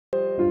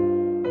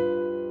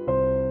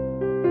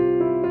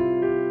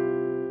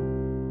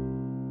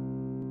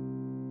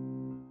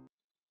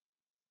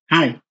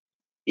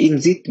In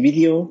this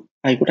video,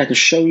 I would like to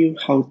show you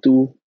how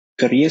to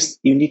create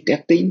unit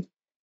testing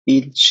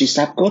in C#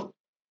 code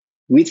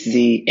with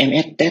the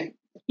MSTest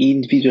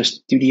in Visual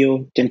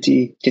Studio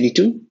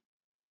 2022.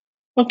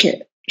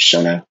 Okay,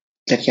 so now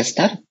let's get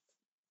started.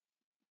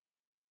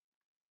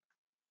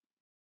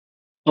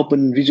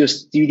 Open Visual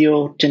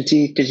Studio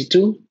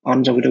 2022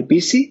 on your Windows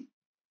PC,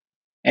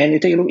 and you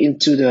take a look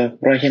into the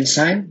right-hand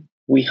side.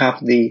 We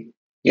have the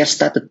Get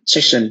Started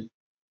section.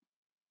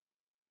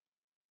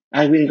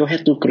 I will go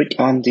ahead to click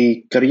on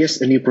the Create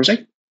a New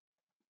Project.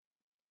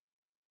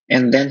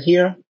 And then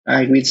here,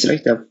 I will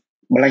select the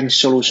blank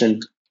solution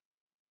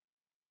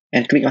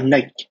and click on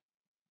Next.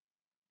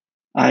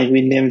 I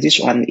will name this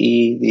one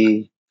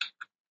is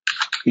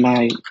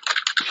my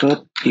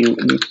first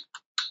unit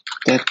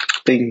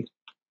testing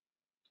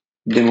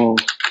demo.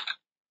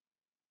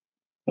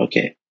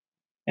 Okay,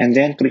 and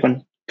then click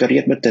on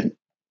Create button.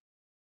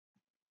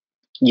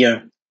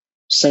 Here,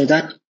 so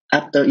that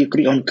after you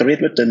click on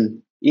Create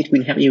button, it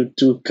will help you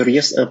to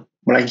create a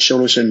blank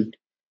solution.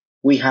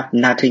 We have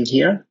nothing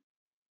here.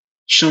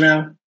 So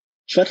now,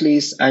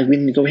 firstly, I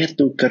will go ahead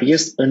to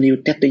create a new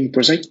testing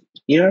project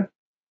here.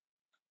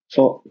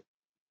 So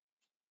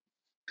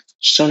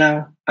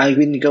now I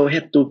will go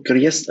ahead to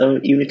create a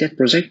unit test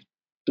project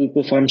to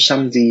perform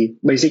some of the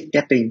basic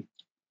testing.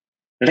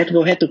 Let's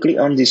go ahead to click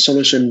on the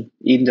solution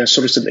in the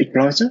solution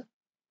explorer.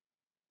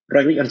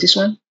 Right click on this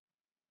one,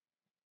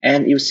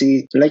 and you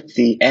see select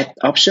the add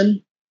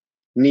option,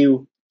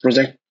 new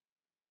project.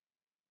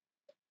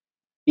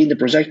 In the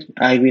project,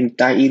 I will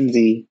type in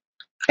the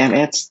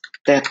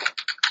MSTest.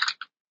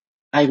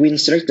 I will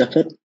select the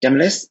first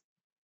template,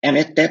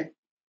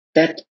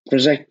 MSTest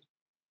project.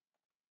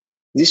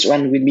 This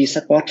one will be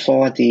support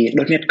for the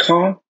 .NET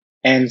Core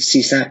and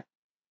C#.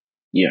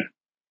 Here,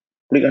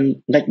 click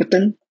on Next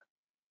button,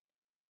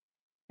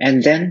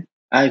 and then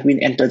I will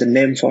enter the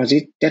name for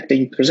this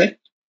testing project,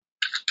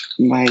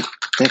 my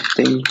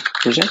testing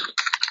project.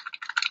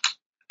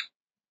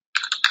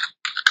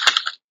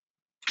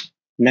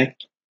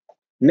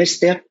 Next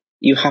step,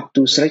 you have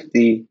to select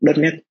the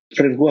 .NET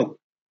framework.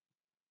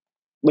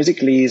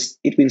 Basically,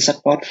 it will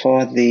support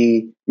for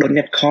the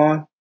 .NET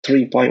Core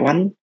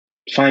 3.1,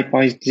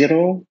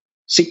 5.0,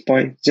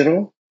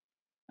 6.0.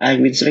 I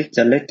will select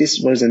the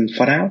latest version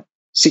for now,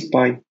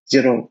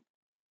 6.0.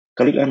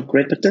 Click on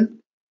Create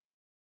button.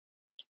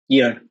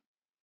 Here,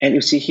 and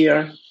you see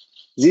here,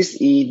 this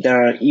is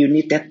the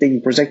unit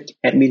testing project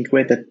has been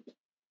created.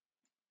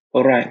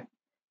 Alright,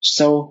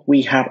 so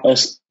we have a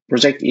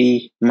project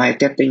is my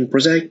testing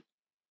project,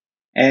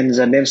 and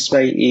the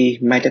namespace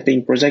is my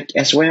testing project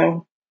as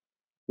well.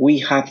 We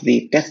have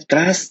the test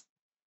class.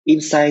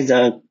 Inside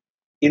the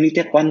unit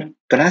test one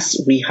class,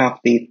 we have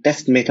the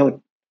test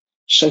method.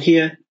 So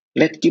here,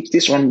 let's keep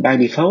this one by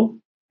default,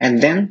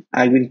 and then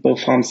I will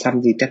perform some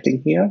of the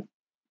testing here.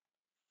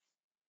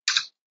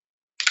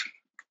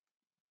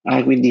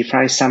 I will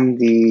define some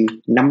the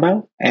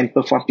number and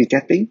perform the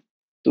testing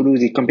to do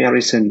the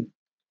comparison.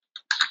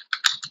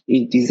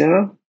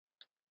 Integer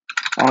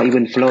or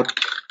even float.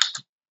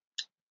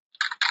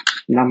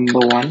 Number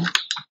 1,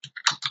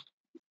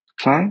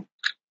 5.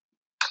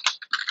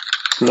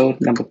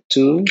 Float number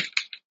 2,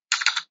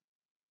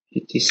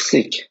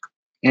 86.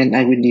 And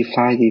I will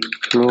define the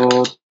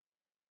float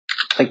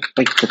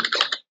expected.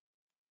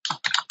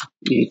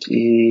 It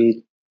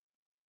is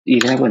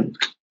 11.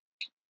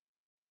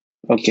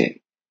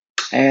 Okay.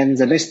 And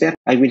the next step,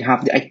 I will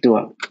have the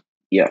actual.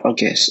 Yeah,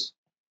 okay.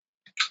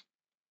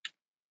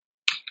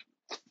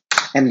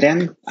 And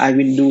then I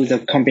will do the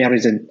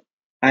comparison.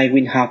 I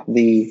will have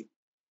the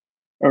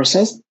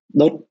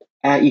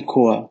results.are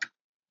equal.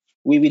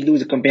 We will do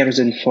the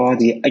comparison for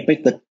the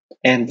expected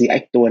and the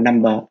actual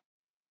number.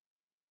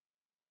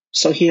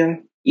 So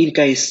here, in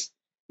case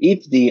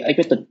if the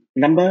expected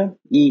number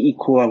is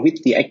equal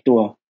with the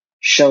actual,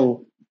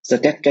 so the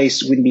test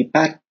case will be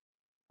passed.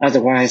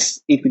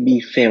 Otherwise, it will be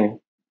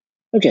fail.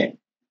 Okay,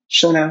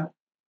 so now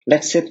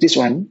let's save this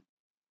one.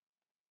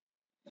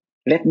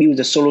 Let's build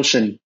the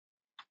solution.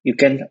 You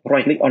can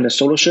right click on the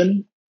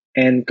solution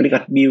and click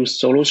on build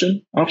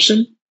solution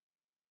option.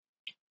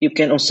 You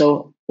can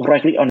also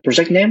right click on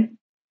project name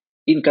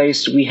in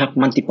case we have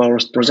multiple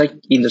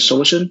projects in the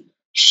solution.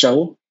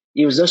 So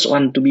you just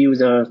want to build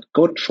the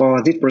code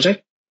for this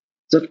project,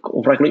 just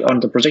right click on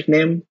the project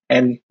name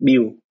and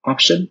build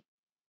option.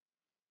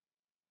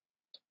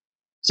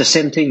 The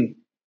same thing,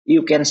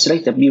 you can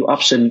select the build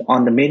option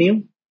on the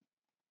menu,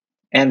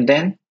 and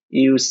then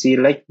you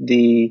select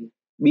the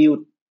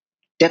build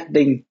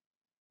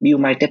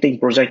my testing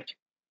project.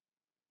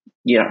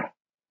 Yeah,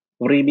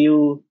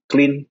 review,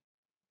 clean,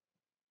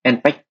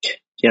 and pack.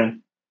 Yeah,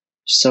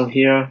 so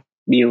here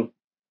build.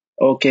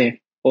 Okay,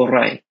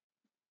 alright.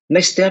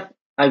 Next step,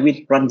 I will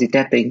run the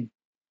testing.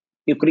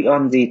 You click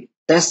on the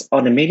test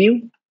on the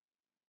menu,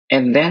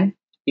 and then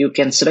you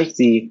can select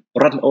the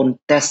run on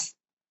test.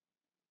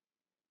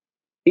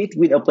 It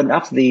will open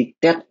up the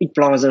test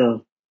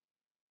explorer.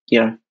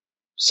 Yeah,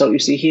 so you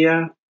see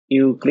here,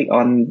 you click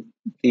on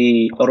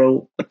the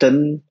arrow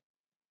button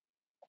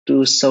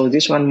to show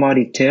this one more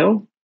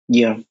detail.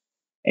 Yeah,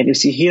 And you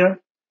see here,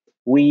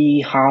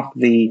 we have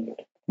the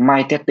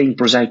My Testing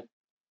project.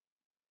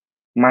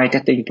 My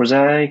Testing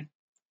project.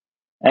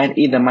 And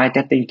in the My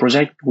Testing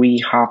project,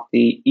 we have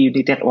the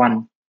unit test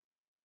 1.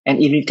 And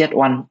in unit test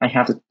 1, I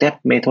have the test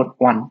method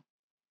 1.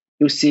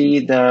 You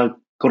see the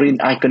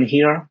green icon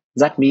here.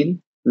 That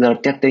means the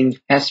testing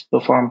has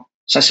performed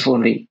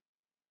successfully.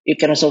 You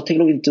can also take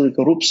a look into the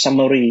group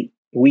summary.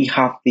 We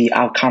have the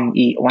outcome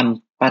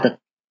E1 pattern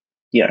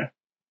here.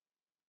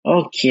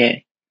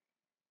 Okay.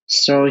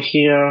 So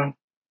here,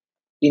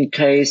 in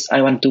case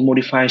I want to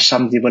modify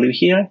some the value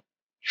here,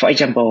 for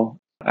example,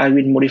 I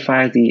will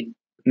modify the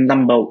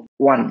number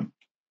 1.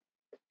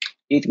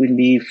 It will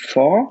be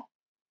 4.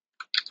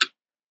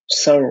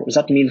 So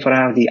that means for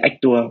now the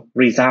actual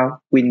result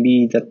will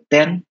be the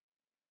 10.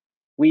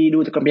 We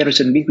do the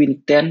comparison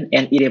between 10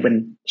 and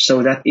 11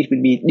 so that it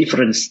will be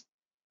difference.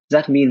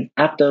 That means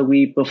after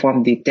we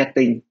perform the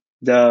testing,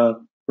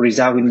 the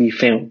result will be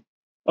failed.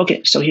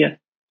 Okay, so here,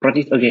 run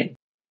it again.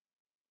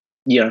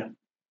 Here,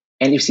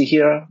 and you see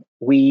here,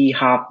 we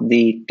have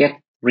the test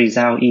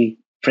result is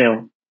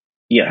failed.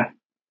 Here,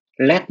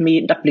 let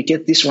me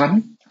duplicate this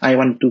one. I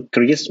want to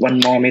create one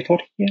more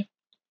method here.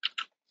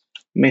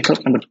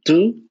 Method number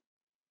 2.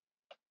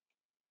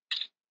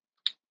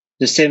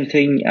 The same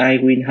thing, I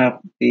will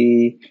have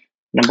the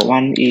number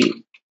 1 is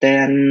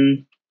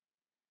 10.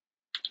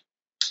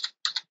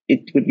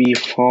 It would be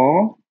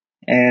 4.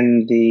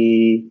 And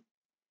the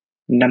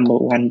number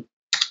 1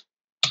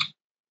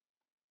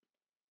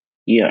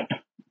 here.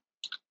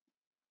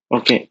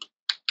 Okay,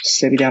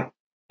 save it up.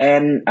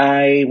 And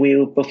I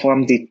will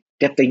perform the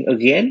testing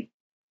again.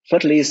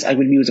 Firstly, I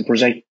will build the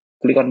project.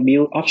 Click on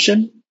build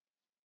option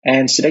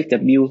and select the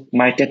build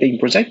my testing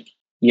project.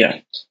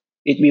 Yeah,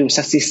 it will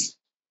succeed.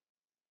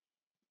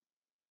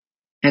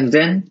 And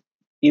then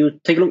you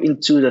take a look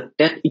into the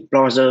test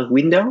explorer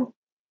window.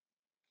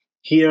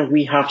 Here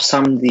we have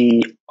some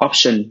the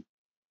option.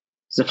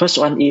 The first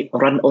one is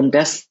run on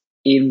test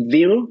in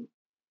view.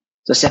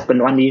 The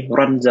second one is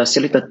run the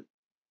selected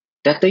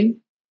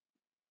testing.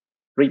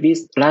 Repeat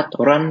let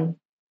run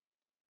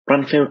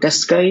fail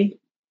test case.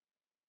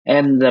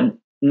 And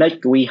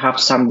next we have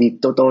some the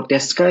total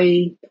test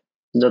case.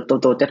 The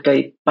total test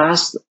case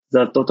pass.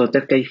 The total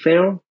test case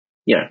fail.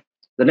 Yeah.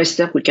 The next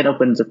step, we can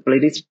open the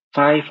playlist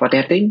file for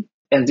testing.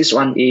 And this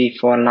one is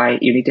for live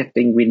unit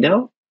testing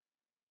window.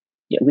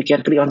 Yeah, we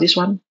can click on this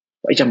one.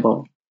 For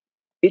example,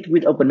 it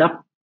will open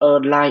up a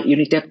live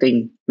unit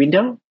testing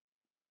window.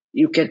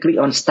 You can click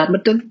on start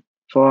button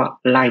for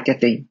live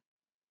testing.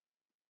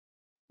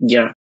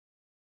 Yeah.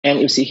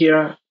 And you see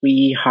here,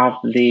 we have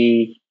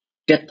the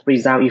test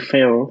result is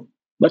failed,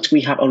 but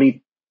we have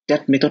only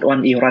test method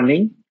 1 is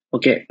running.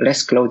 Okay,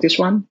 let's close this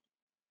one.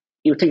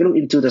 You take a look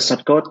into the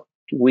shortcode.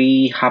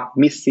 We have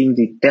missing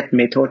the test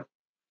method.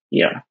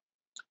 Yeah.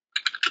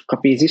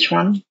 Copy this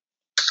one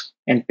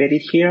and paste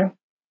it here.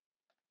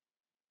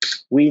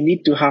 We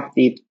need to have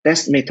the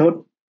test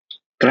method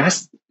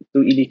class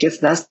to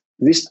indicate that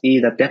this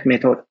is the test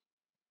method.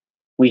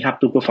 We have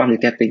to perform the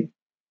testing.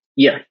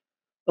 Yeah.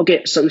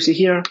 Okay, so you see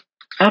here,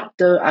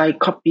 after I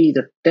copy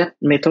the test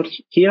method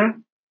here,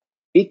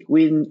 it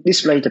will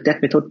display the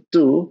test method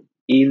 2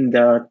 in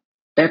the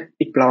test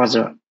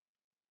explorer.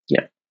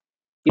 Yeah.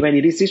 If I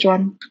delete this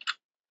one,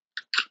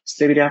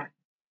 save it up.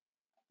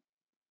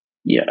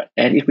 Yeah,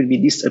 and it will be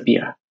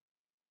disappear.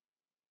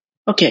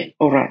 Okay,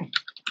 alright.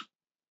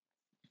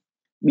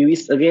 View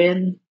it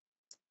again.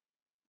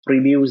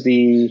 Review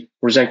the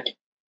project.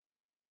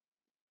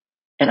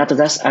 And after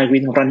that, I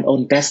will run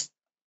on test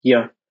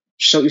here.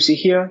 So you see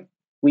here,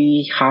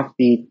 we have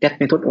the test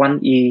method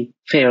 1 is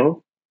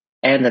fail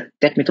and the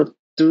test method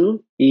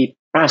 2 is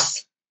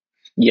pass.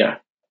 Yeah,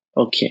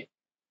 okay.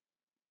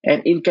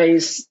 And in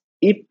case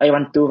if I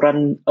want to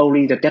run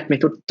only the test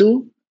method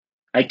 2,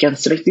 I can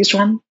select this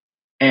one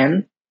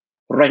and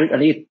right click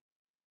on it,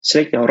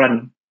 select the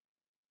run.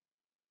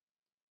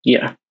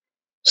 Yeah,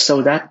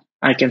 so that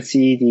I can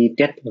see the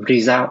test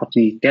result of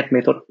the test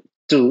method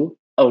 2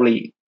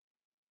 only.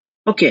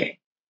 Okay,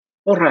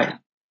 alright.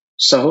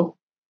 So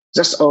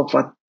that's all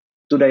for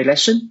today's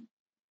lesson.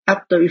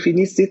 After you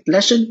finish this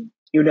lesson,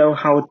 you know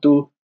how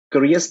to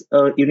create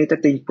a unit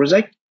testing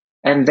project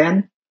and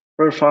then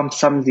perform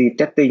some of the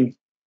testing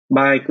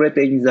by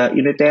creating the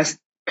unit test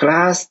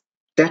class,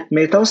 test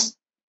methods,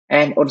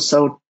 and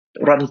also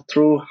run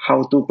through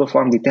how to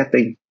perform the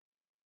testing.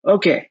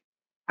 Okay,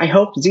 I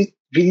hope this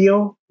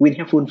video will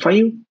helpful for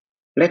you.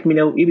 Let me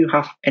know if you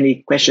have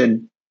any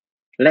question.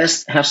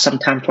 Let's have some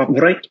time for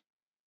break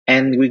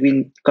and we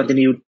will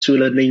continue to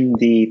learning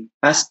the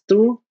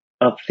pass-through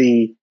of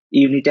the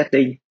unit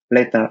testing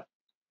later.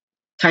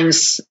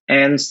 Thanks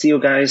and see you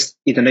guys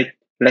in the next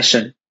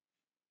lesson.